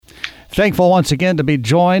Thankful once again to be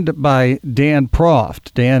joined by Dan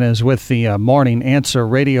Proft. Dan is with the Morning Answer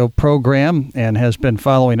radio program and has been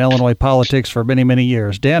following Illinois politics for many, many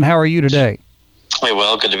years. Dan, how are you today? Hey,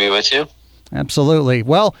 well, good to be with you. Absolutely.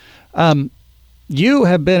 Well, you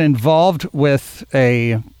have been involved with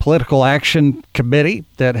a political action committee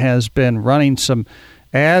that has been running some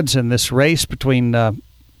ads in this race between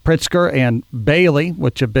Prtizker and Bailey,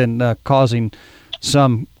 which have been causing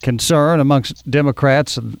some concern amongst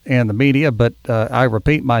Democrats and the media, but I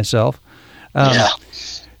repeat myself.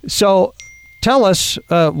 So tell us,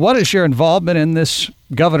 what is your involvement in this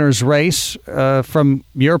governor's race from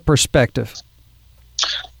your perspective?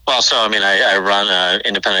 Well, so, I run an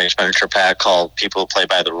independent expenditure PAC called People Who Play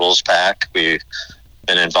by the Rules PAC. We've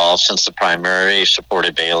been involved since the primary,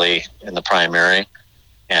 supported Bailey in the primary,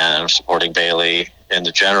 and I'm supporting Bailey in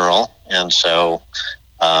the general. And so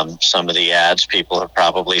some of the ads people have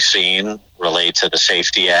probably seen relate to the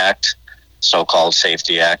Safety Act, so-called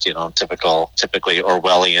Safety Act, typically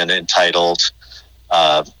Orwellian entitled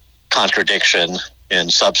contradiction in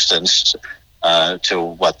substance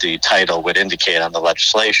to what the title would indicate on the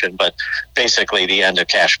legislation. But basically the end of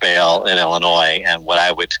cash bail in Illinois, and what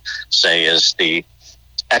I would say is the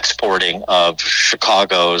exporting of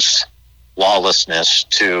Chicago's lawlessness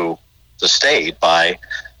to the state by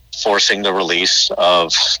forcing the release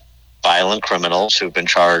of violent criminals who've been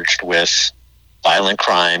charged with violent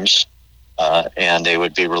crimes, and they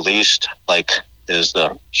would be released, like is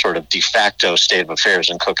the sort of de facto state of affairs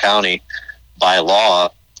in Cook County by law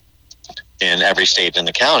in every state in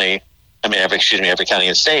the county. Every county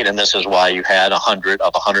and state. And this is why you had 100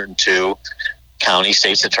 of 102 county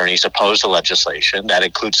state's attorneys oppose the legislation. That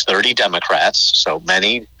includes 30 Democrats, so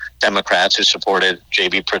many Democrats who supported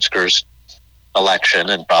J.B. Pritzker's election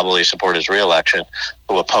and probably support his reelection,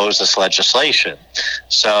 who oppose this legislation.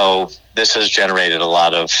 So this has generated a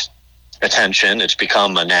lot of attention. It's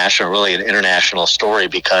become a national, really an international story,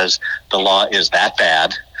 because the law is that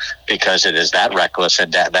bad, because it is that reckless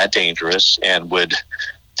and that dangerous, and would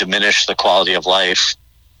diminish the quality of life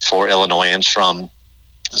for Illinoisans from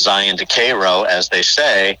Zion to Cairo, as they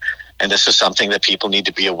say. And this is something that people need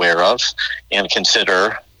to be aware of and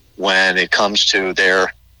consider when it comes to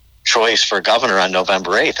their choice for governor on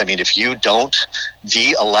November 8th. If you don't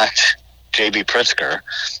de-elect J.B. Pritzker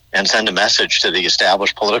and send a message to the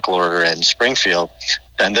established political order in Springfield,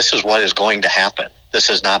 then this is what is going to happen.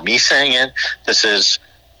 This is not me saying it. This is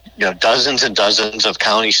dozens and dozens of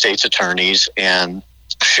county state's attorneys and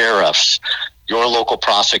sheriffs, your local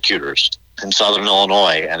prosecutors in Southern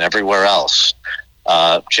Illinois and everywhere else.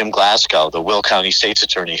 Jim Glasgow, the Will County state's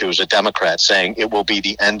attorney, who's a Democrat, saying it will be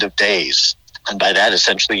the end of days. And by that,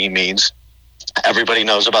 essentially, he means everybody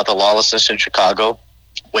knows about the lawlessness in Chicago.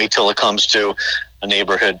 Wait till it comes to a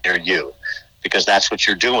neighborhood near you, because that's what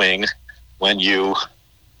you're doing when you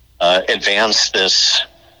advance this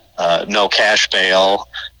no cash bail,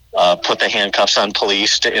 put the handcuffs on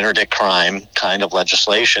police to interdict crime kind of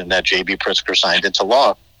legislation that J.B. Pritzker signed into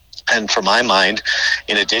law. And for my mind,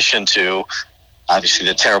 in addition to obviously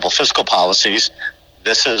the terrible fiscal policies,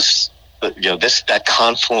 this is that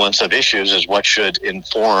confluence of issues is what should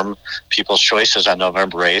inform people's choices on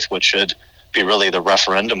November 8th, which should be really the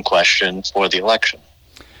referendum question for the election.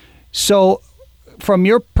 So from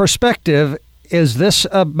your perspective, is this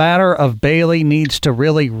a matter of Bailey needs to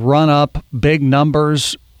really run up big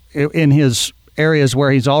numbers in his areas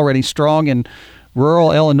where he's already strong in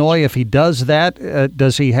rural Illinois? If he does that,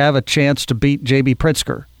 does he have a chance to beat J.B.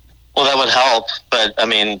 Pritzker? Well, that would help, but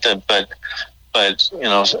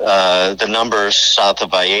the numbers south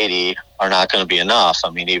of I-80 are not going to be enough.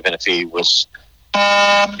 Even if he was,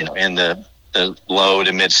 in the low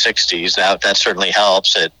to mid 60s, that certainly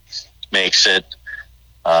helps. It makes it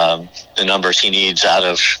the numbers he needs out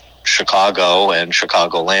of Chicago and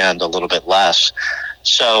Chicagoland a little bit less.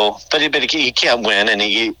 So, but he can't win, and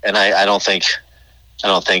I don't think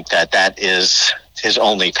that is his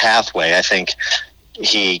only pathway. I think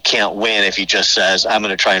he can't win if he just says, I'm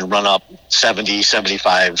going to try and run up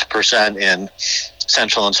 75% in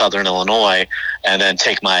central and southern Illinois and then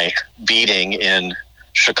take my beating in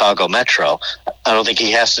Chicago Metro. I don't think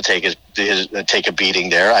he has to take a beating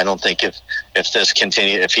there. I don't think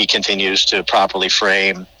if he continues to properly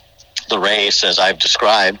frame the race as I've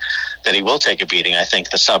described, that he will take a beating. I think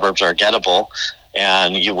the suburbs are gettable,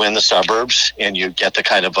 and you win the suburbs and you get the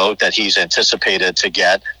kind of vote that he's anticipated to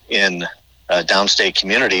get in downstate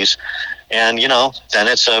communities, and then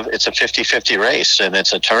it's a 50-50 race, and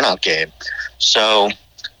it's a turnout game. So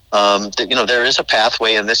there is a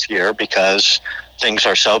pathway in this year, because things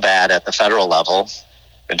are so bad at the federal level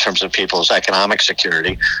in terms of people's economic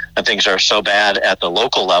security, and things are so bad at the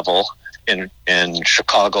local level in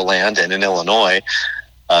Chicagoland and in Illinois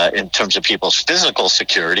in terms of people's physical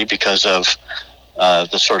security because of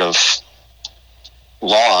the sort of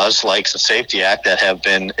laws like the Safety Act that have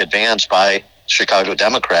been advanced by Chicago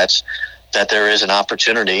Democrats, that there is an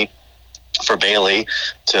opportunity for Bailey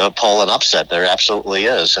to pull an upset. There absolutely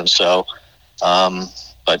is. And so,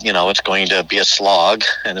 but it's going to be a slog,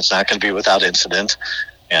 and it's not going to be without incident.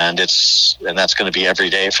 And that's going to be every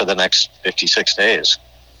day for the next 56 days.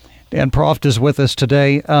 Dan Proft is with us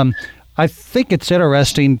today. I think it's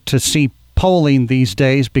interesting to see polling these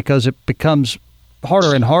days because it becomes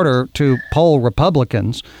harder and harder to poll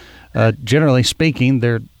Republicans. Generally speaking,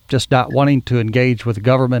 they're just not wanting to engage with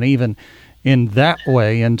government even in that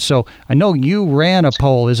way. And so I know you ran a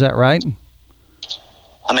poll, is that right?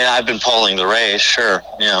 I mean, I've been polling the race, sure,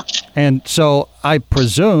 yeah. And so I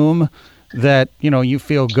presume that, you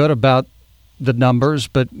feel good about the numbers,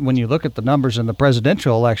 but when you look at the numbers in the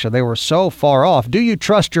presidential election, they were so far off. Do you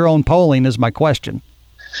trust your own polling is my question.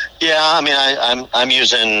 Yeah, I mean, I'm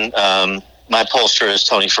using, my pollster is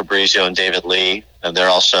Tony Fabrizio and David Lee, and they're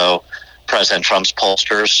also President Trump's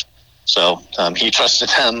pollsters. So he trusted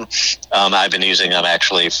them. I've been using them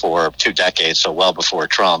actually for 2 decades, so well before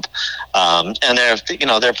Trump. And they're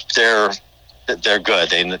good.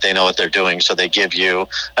 They know what they're doing, so they give you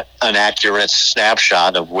an accurate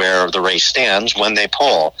snapshot of where the race stands when they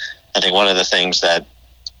poll. I think one of the things that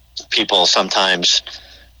people sometimes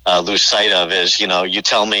lose sight of is, you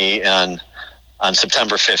tell me on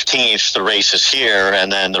September 15th, the race is here,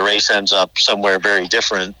 and then the race ends up somewhere very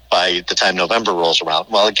different by the time November rolls around.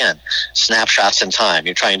 Well, again, snapshots in time.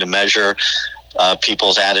 You're trying to measure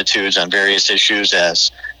people's attitudes on various issues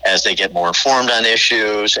as they get more informed on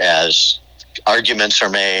issues, as arguments are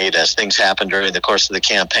made, as things happen during the course of the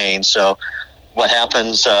campaign. So what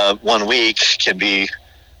happens 1 week can be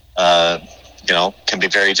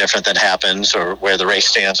very different than happens or where the race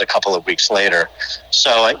stands a couple of weeks later.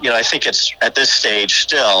 So, I think it's at this stage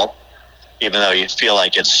still, even though you feel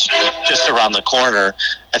like it's just around the corner,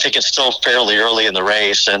 I think it's still fairly early in the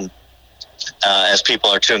race and as people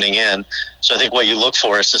are tuning in. So I think what you look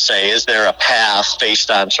for is to say, is there a path based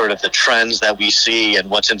on sort of the trends that we see and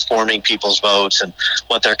what's informing people's votes and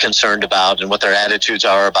what they're concerned about and what their attitudes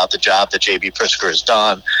are about the job that J.B. Prtizker has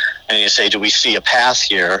done? And you say, do we see a path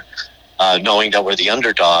here? Knowing that we're the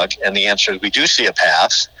underdog, and the answer is we do see a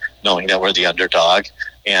path, knowing that we're the underdog,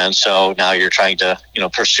 and so now you're trying to,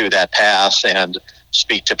 pursue that path and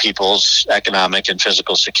speak to people's economic and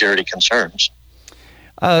physical security concerns.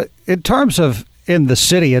 In terms of in the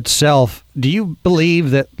city itself, do you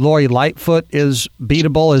believe that Lori Lightfoot is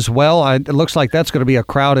beatable as well? It looks like that's going to be a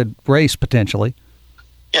crowded race potentially.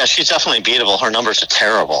 Yeah, she's definitely beatable. Her numbers are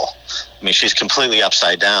terrible. I mean, she's completely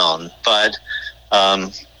upside down, but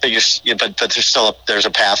there's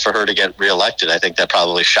a path for her to get reelected. I think that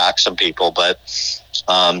probably shocks some people, but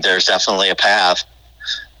there's definitely a path.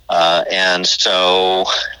 And so,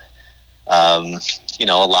 a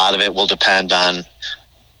lot of it will depend on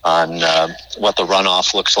what the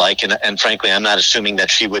runoff looks like. And frankly, I'm not assuming that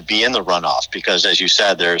she would be in the runoff because, as you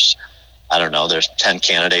said, there's 10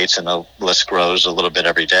 candidates and the list grows a little bit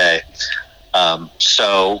every day.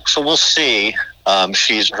 So we'll see.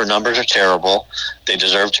 Her numbers are terrible. They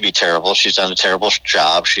deserve to be terrible. She's done a terrible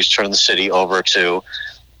job. She's turned the city over to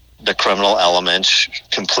the criminal element,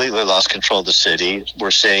 completely lost control of the city.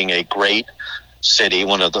 We're seeing a great city,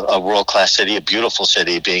 a world-class city, a beautiful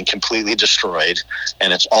city being completely destroyed,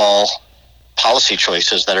 and it's all policy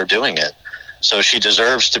choices that are doing it. So she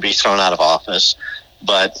deserves to be thrown out of office.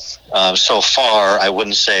 But so far, I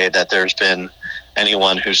wouldn't say that there's been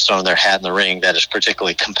anyone who's thrown their hat in the ring that is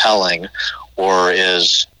particularly compelling or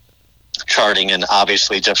is charting an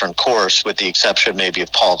obviously different course, with the exception maybe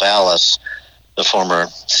of Paul Vallis, the former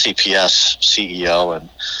CPS CEO and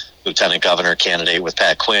lieutenant governor candidate with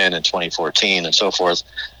Pat Quinn in 2014 and so forth.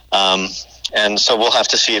 And so we'll have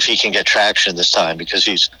to see if he can get traction this time, because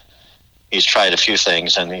he's tried a few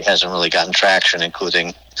things and he hasn't really gotten traction,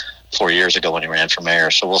 including 4 years ago when he ran for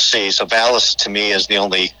mayor. So we'll see. So Vallis, to me, is the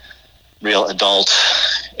only real adult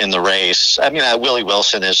in the race. I mean, Willie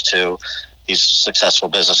Wilson is too. He's a successful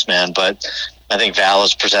businessman, but I think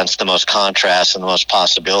Vallis presents the most contrast and the most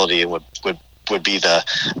possibility, and would be the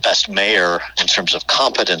best mayor in terms of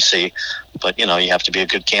competency. But, you have to be a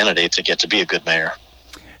good candidate to get to be a good mayor.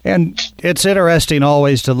 And it's interesting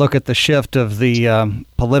always to look at the shift of the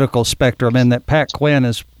political spectrum, and that Pat Quinn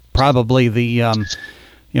is probably the,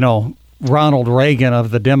 Ronald Reagan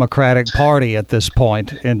of the Democratic Party at this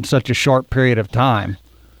point in such a short period of time.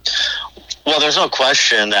 Well, there's no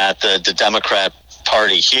question that the Democrat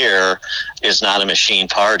Party here is not a machine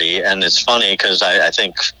party. And it's funny because I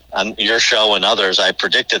think on your show and others, I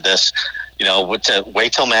predicted this,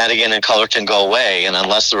 wait till Madigan and Cullerton go away, and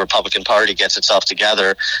unless the Republican Party gets itself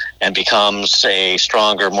together and becomes a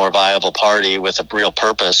stronger, more viable party with a real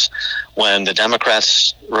purpose, when the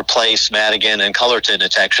Democrats replace Madigan and Cullerton,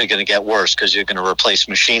 it's actually going to get worse, because you're going to replace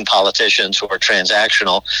machine politicians who are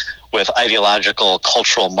transactional with ideological,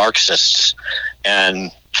 cultural Marxists.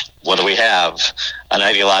 And what do we have? An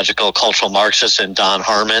ideological, cultural Marxist in Don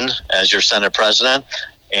Harmon as your Senate president,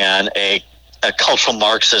 and a cultural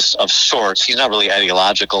Marxist of sorts. He's not really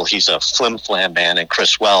ideological. He's a flim-flam man in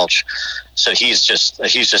Chris Welch. So he's just a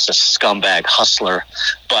scumbag hustler,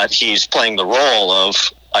 but he's playing the role of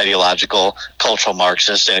ideological cultural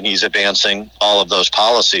Marxist, and he's advancing all of those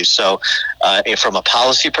policies. So from a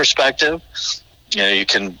policy perspective, you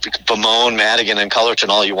can bemoan Madigan and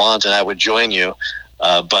Cullerton all you want, and I would join you.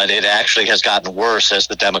 But it actually has gotten worse as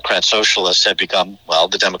the Democrat Socialists have become,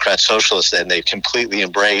 the Democrat Socialists, and they've completely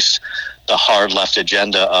embraced the hard left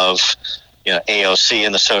agenda of AOC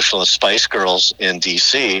and the Socialist Spice Girls in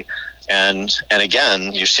D.C. And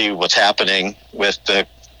again, you see what's happening with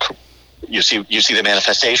you see the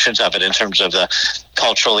manifestations of it in terms of the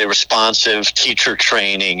culturally responsive teacher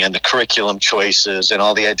training and the curriculum choices and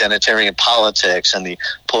all the identitarian politics and the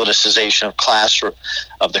politicization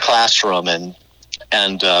of the classroom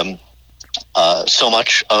and so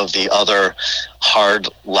much of the other hard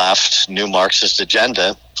left new Marxist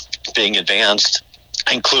agenda being advanced,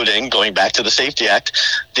 including, going back to the Safety Act,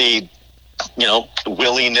 the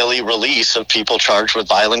willy-nilly release of people charged with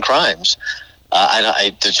violent crimes.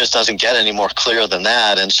 It just doesn't get any more clear than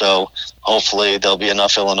that. And so hopefully there'll be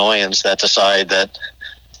enough Illinoisans that decide that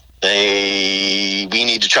we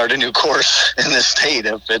need to chart a new course in this state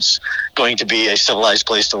if it's going to be a civilized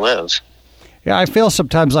place to live. Yeah, I feel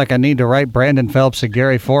sometimes like I need to write Brandon Phelps and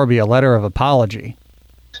Gary Forby a letter of apology.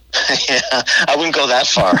 Yeah, I wouldn't go that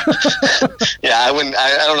far. I wouldn't.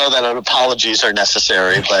 I don't know that apologies are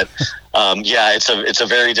necessary, but it's a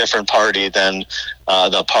very different party than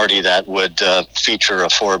the party that would feature a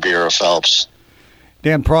Forby or a Phelps.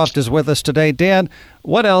 Dan Proft is with us today. Dan,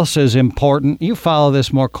 what else is important? You follow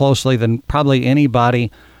this more closely than probably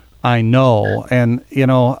anybody I know, and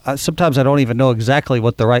sometimes I don't even know exactly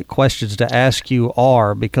what the right questions to ask you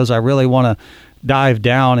are, because I really want to dive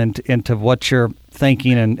down into what you're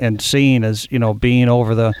thinking and seeing as being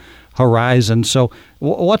over the horizon. So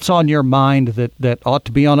what's on your mind that ought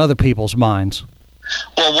to be on other people's minds?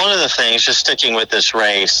 Well, one of the things, just sticking with this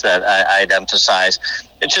race, that I'd emphasize,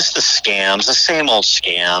 it's just the scams, the same old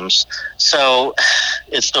scams. So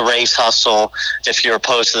it's the race hustle. If you're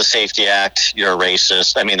opposed to the Safety Act, you're a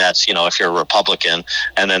racist. I mean, that's, if you're a Republican,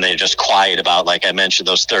 and then they're just quiet about, like I mentioned,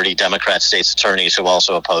 those 30 Democrat state's attorneys who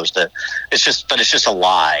also opposed it. It's just a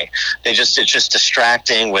lie. It's just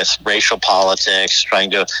distracting with racial politics,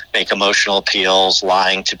 trying to make emotional appeals,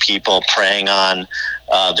 lying to people, preying on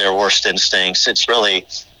their worst instincts. It's really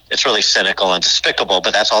cynical and despicable,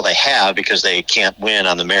 but that's all they have because they can't win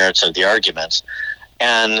on the merits of the arguments.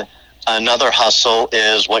 And another hustle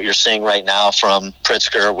is what you're seeing right now from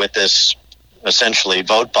Prtizker with this essentially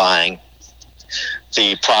vote buying,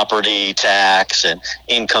 the property tax and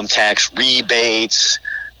income tax rebates.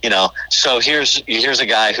 So here's a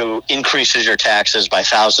guy who increases your taxes by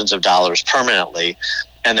thousands of dollars permanently,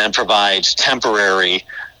 and then provides temporary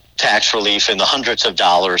tax relief in the hundreds of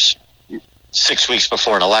dollars 6 weeks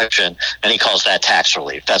before an election, and he calls that tax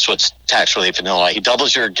relief. That's what's tax relief in Illinois. He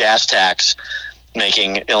doubles your gas tax,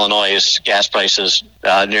 making Illinois' gas prices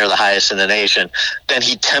near the highest in the nation. Then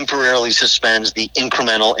he temporarily suspends the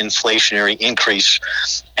incremental inflationary increase,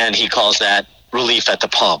 and he calls that relief at the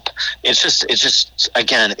pump. It's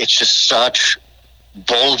just such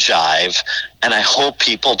bull jive, and I hope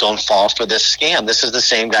people don't fall for this scam. This is the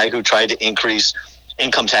same guy who tried to increase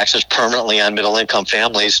income taxes permanently on middle-income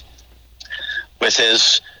families with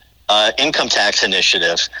his income tax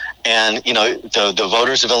initiative. And, the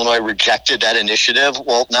voters of Illinois rejected that initiative.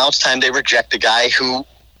 Well, now it's time they reject the guy who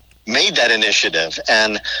made that initiative.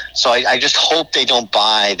 And so I just hope they don't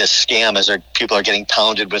buy this scam as people are getting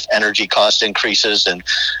pounded with energy cost increases and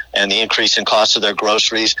the increase in cost of their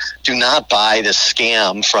groceries. Do not buy this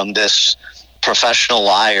scam from this professional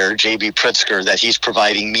liar, J.B. Prtizker, that he's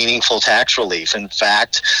providing meaningful tax relief. In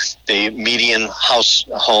fact, the median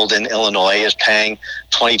household in Illinois is paying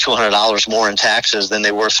 $2,200 more in taxes than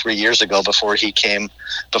they were 3 years ago before he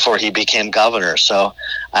became governor. So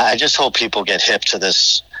I just hope people get hip to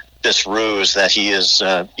this ruse that he is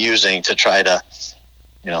using to try to,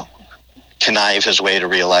 connive his way to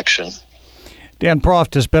re-election. Dan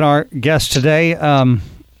Proft has been our guest today.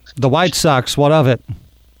 The White Sox, what of it?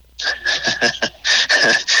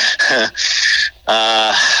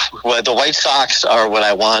 the White Sox are what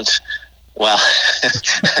I want. Well,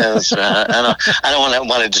 I don't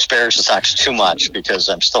want to disparage the Sox too much because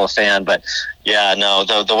I'm still a fan, but yeah, no,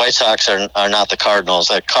 the White Sox are not the Cardinals.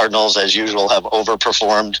 The Cardinals, as usual, have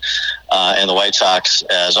overperformed, and the White Sox,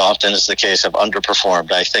 as often is the case, have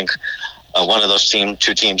underperformed. I think one of those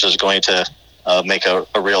two teams is going to make a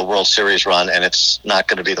real World Series run, and it's not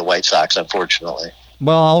going to be the White Sox, unfortunately.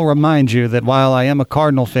 Well, I'll remind you that while I am a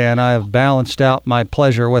Cardinal fan, I have balanced out my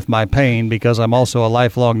pleasure with my pain because I'm also a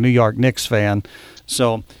lifelong New York Knicks fan.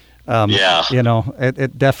 So,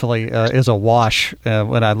 it definitely is a wash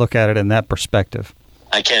when I look at it in that perspective.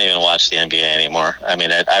 I can't even watch the NBA anymore. I mean,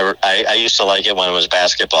 I used to like it when it was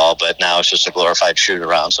basketball, but now it's just a glorified shoot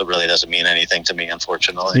around, so it really doesn't mean anything to me,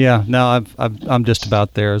 unfortunately. Yeah, no, I'm just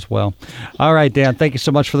about there as well. All right, Dan, thank you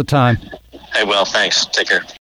so much for the time. Hey, Will, thanks. Take care.